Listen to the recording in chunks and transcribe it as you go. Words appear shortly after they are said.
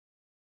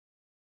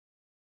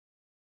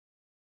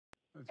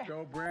Let's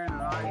go, Brandon.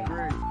 I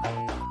agree.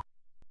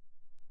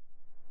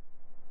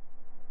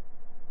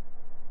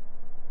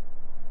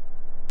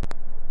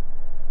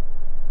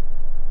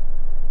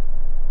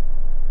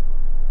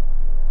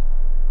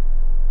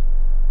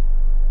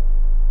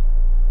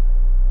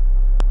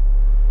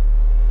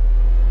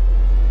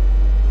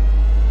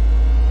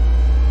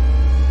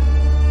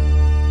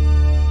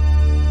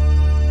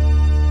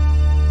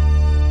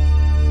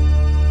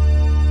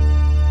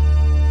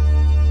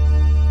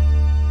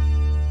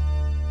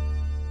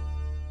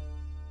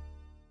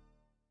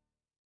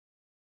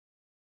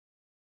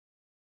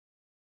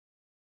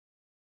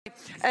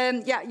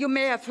 Yeah, you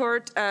may have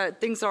heard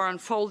things are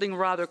unfolding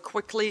rather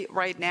quickly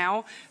right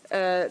now,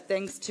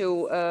 thanks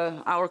to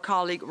our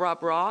colleague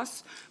Rob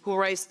Ross, who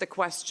raised the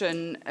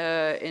question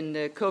in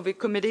the COVID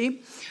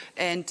committee,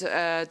 and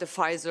the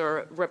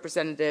Pfizer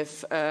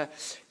representative,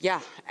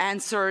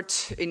 answered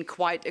in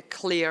quite a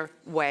clear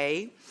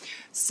way.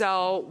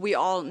 So we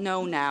all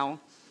know now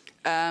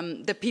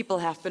the people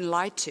have been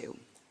lied to.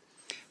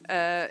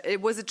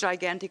 It was a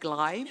gigantic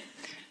lie,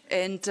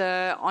 and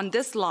on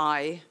this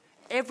lie,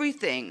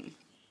 everything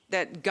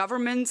that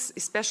governments,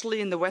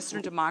 especially in the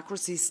Western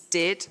democracies,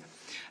 did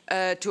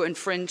to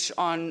infringe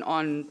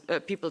on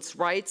people's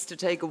rights, to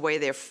take away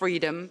their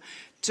freedom,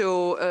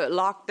 to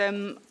lock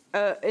them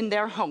in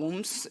their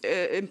homes,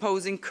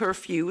 imposing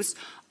curfews,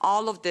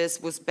 all of this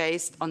was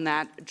based on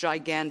that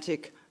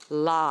gigantic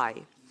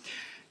lie.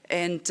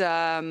 And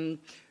I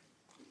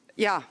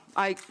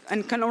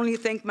can only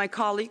thank my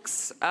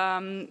colleagues.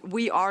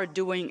 We are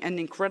doing an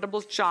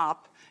incredible job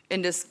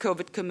in this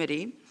COVID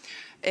committee.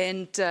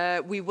 And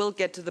we will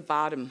get to the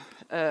bottom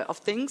of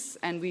things,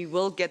 and we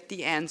will get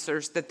the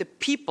answers that the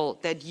people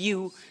that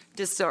you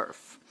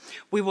deserve.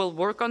 We will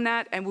work on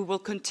that, and we will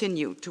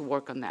continue to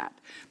work on that.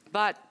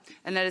 But,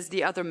 and that is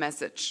the other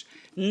message,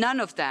 none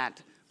of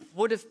that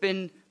would have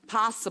been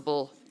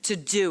possible to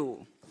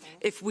do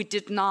if we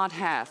did not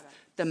have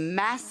the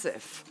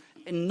massive,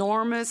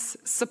 enormous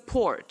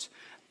support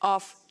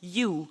of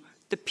you,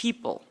 the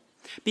people.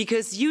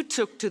 Because you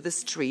took to the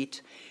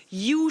street,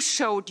 you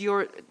showed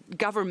your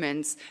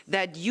governments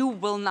that you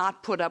will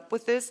not put up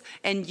with this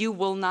and you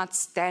will not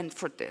stand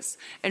for this.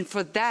 And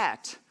for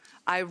that,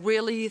 I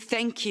really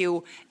thank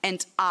you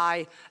and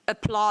I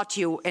applaud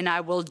you, and I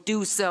will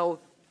do so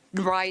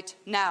right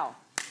now.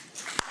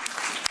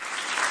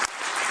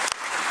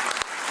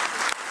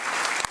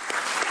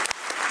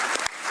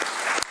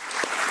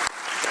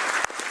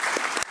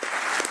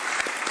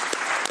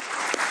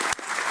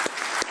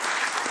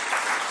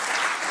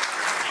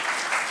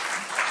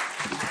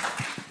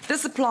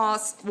 This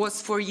applause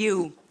was for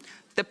you,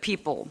 the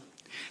people,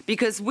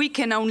 because we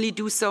can only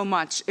do so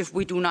much if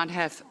we do not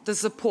have the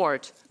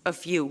support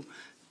of you,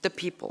 the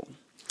people.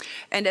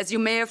 And as you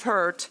may have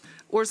heard,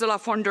 Ursula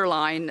von der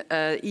Leyen,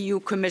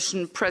 EU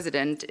Commission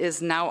President, is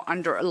now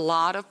under a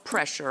lot of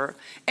pressure,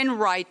 and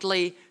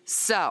rightly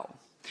so.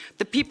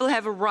 The people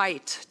have a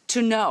right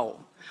to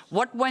know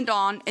what went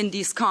on in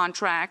these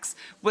contracts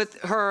with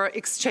her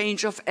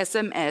exchange of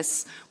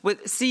SMS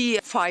with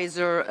CEO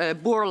Pfizer,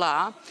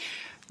 Ursula.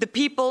 The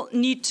people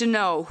need to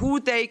know who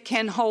they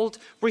can hold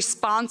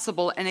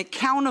responsible and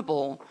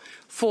accountable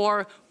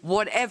for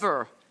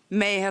whatever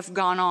may have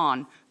gone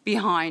on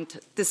behind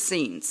the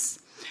scenes.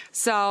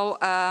 So,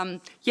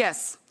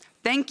 yes,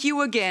 thank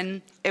you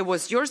again. It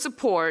was your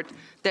support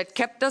that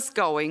kept us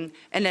going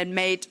and that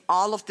made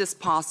all of this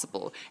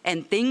possible.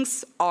 And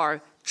things are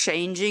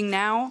changing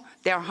now.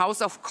 Their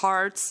house of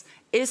cards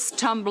is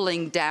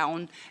tumbling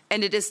down,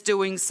 and it is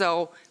doing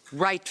so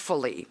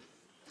rightfully.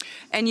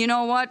 And you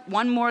know what?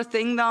 One more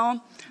thing,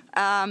 though.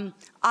 I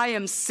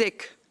am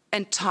sick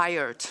and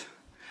tired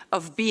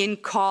of being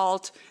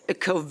called a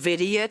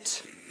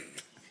COVIDiot.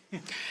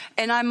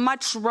 And I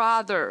much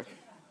rather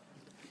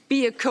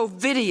be a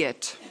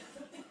COVIDiot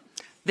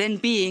than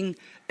being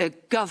a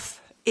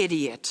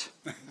gov-idiot.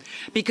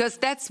 Because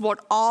that's what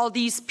all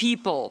these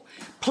people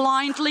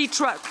blindly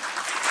trust.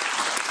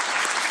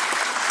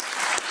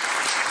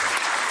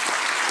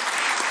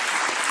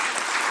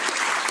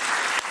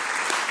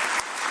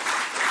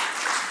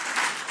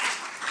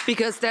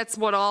 Because that's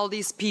what all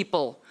these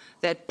people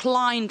that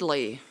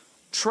blindly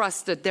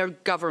trusted their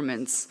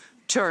governments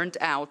turned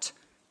out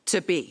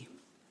to be.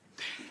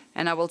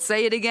 And I will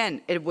say it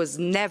again, it was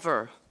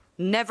never,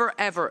 never,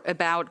 ever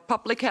about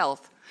public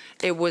health.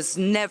 It was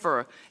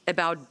never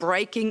about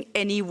breaking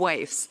any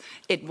waves.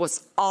 It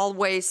was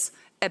always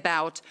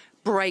about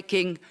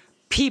breaking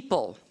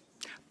people.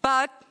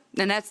 But,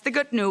 and that's the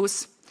good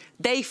news,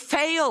 they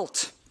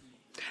failed.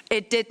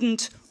 It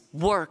didn't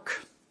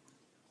work.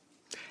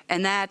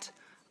 And that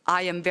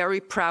I am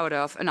very proud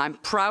of, and I'm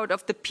proud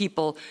of the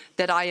people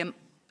that I am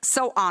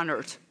so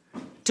honored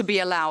to be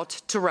allowed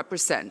to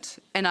represent,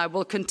 and I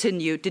will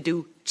continue to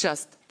do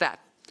just that.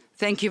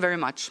 Thank you very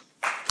much.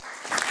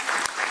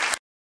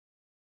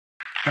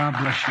 God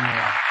bless you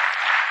all.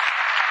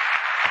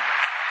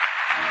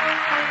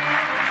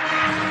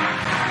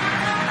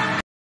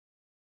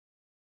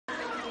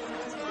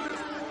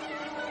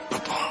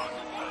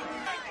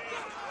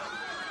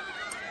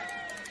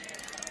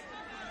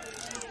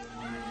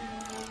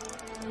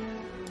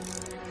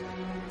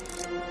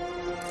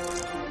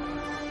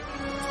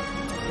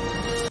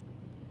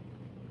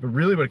 But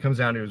really what it comes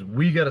down to is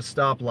we got to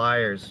stop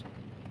liars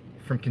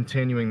from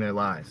continuing their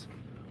lies.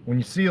 When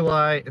you see a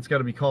lie, it's got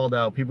to be called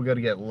out. People got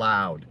to get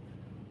loud,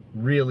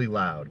 really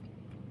loud.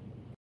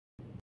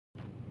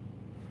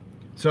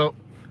 So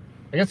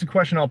I guess the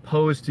question I'll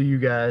pose to you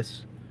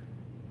guys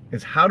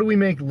is, how do we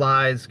make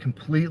lies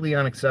completely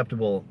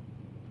unacceptable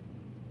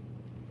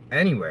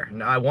anywhere?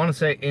 Now, I want to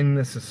say in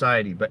this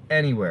society, but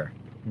anywhere,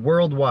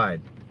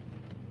 worldwide.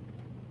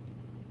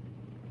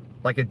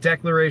 Like a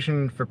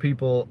declaration for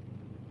people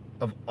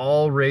of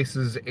all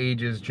races,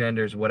 ages,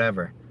 genders,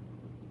 whatever,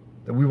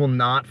 that we will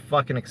not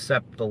fucking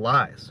accept the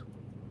lies.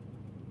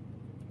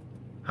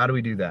 How do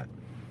we do that?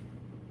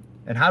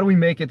 And how do we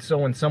make it so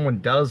when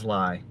someone does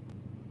lie,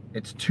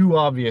 it's too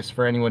obvious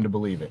for anyone to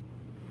believe it?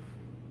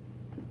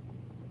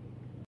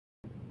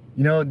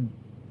 You know,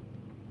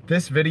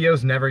 this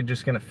video's never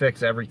just gonna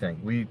fix everything.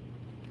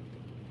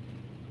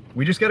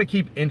 We just gotta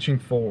keep inching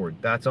forward.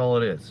 That's all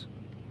it is.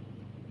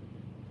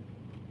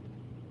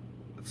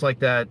 It's like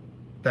that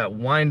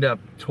wind-up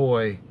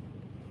toy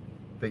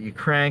that you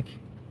crank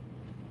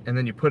and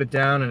then you put it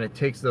down and it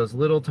takes those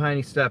little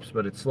tiny steps,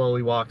 but it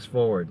slowly walks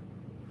forward.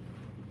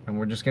 And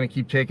we're just gonna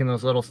keep taking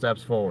those little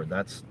steps forward.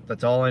 That's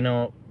all I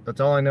know. That's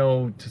all I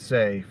know to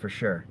say for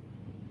sure.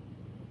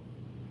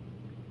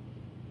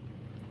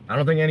 I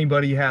don't think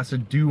anybody has to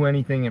do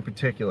anything in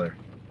particular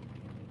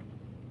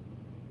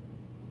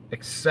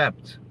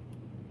except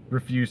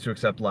refuse to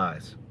accept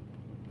lies.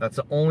 That's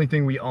the only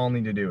thing we all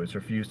need to do, is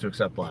refuse to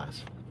accept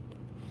lies.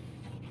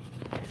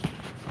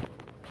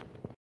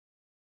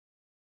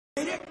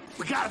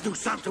 We gotta do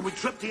something. We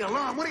tripped the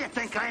alarm. What do you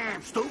think I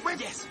am, stupid?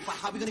 Yes, but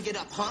how are we gonna get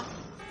up, huh?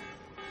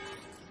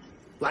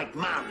 Like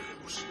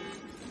Mario's.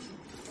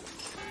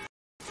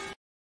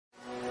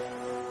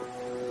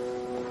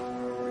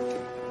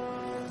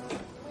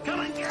 Come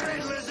and get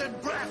it,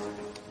 lizard breath!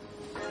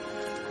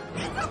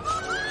 He's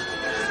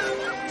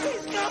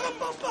got a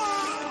papa!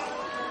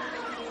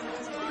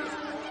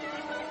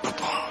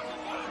 Papa.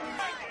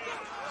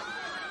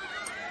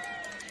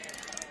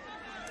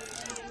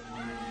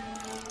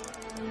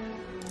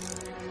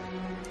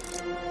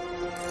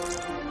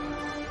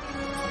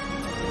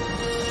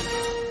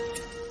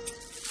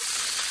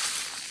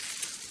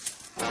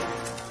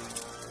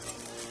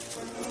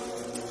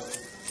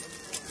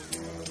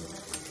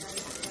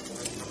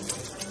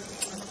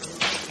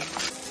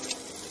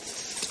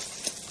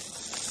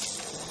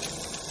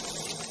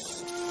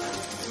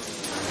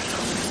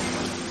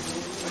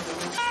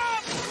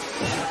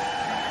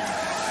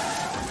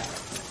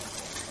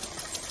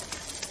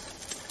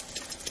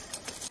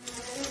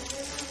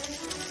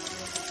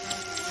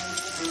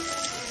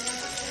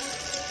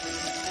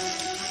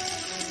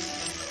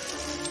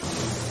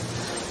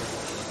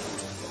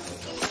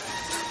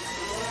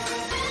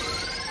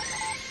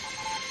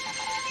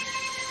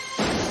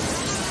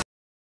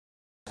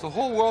 The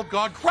whole world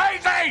gone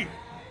crazy!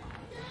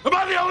 Am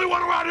I the only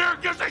one around here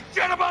who gives a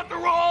shit about the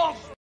rules?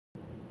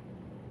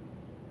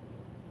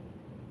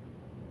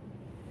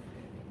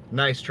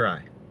 Nice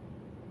try.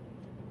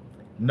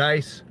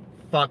 Nice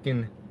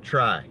fucking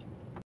try.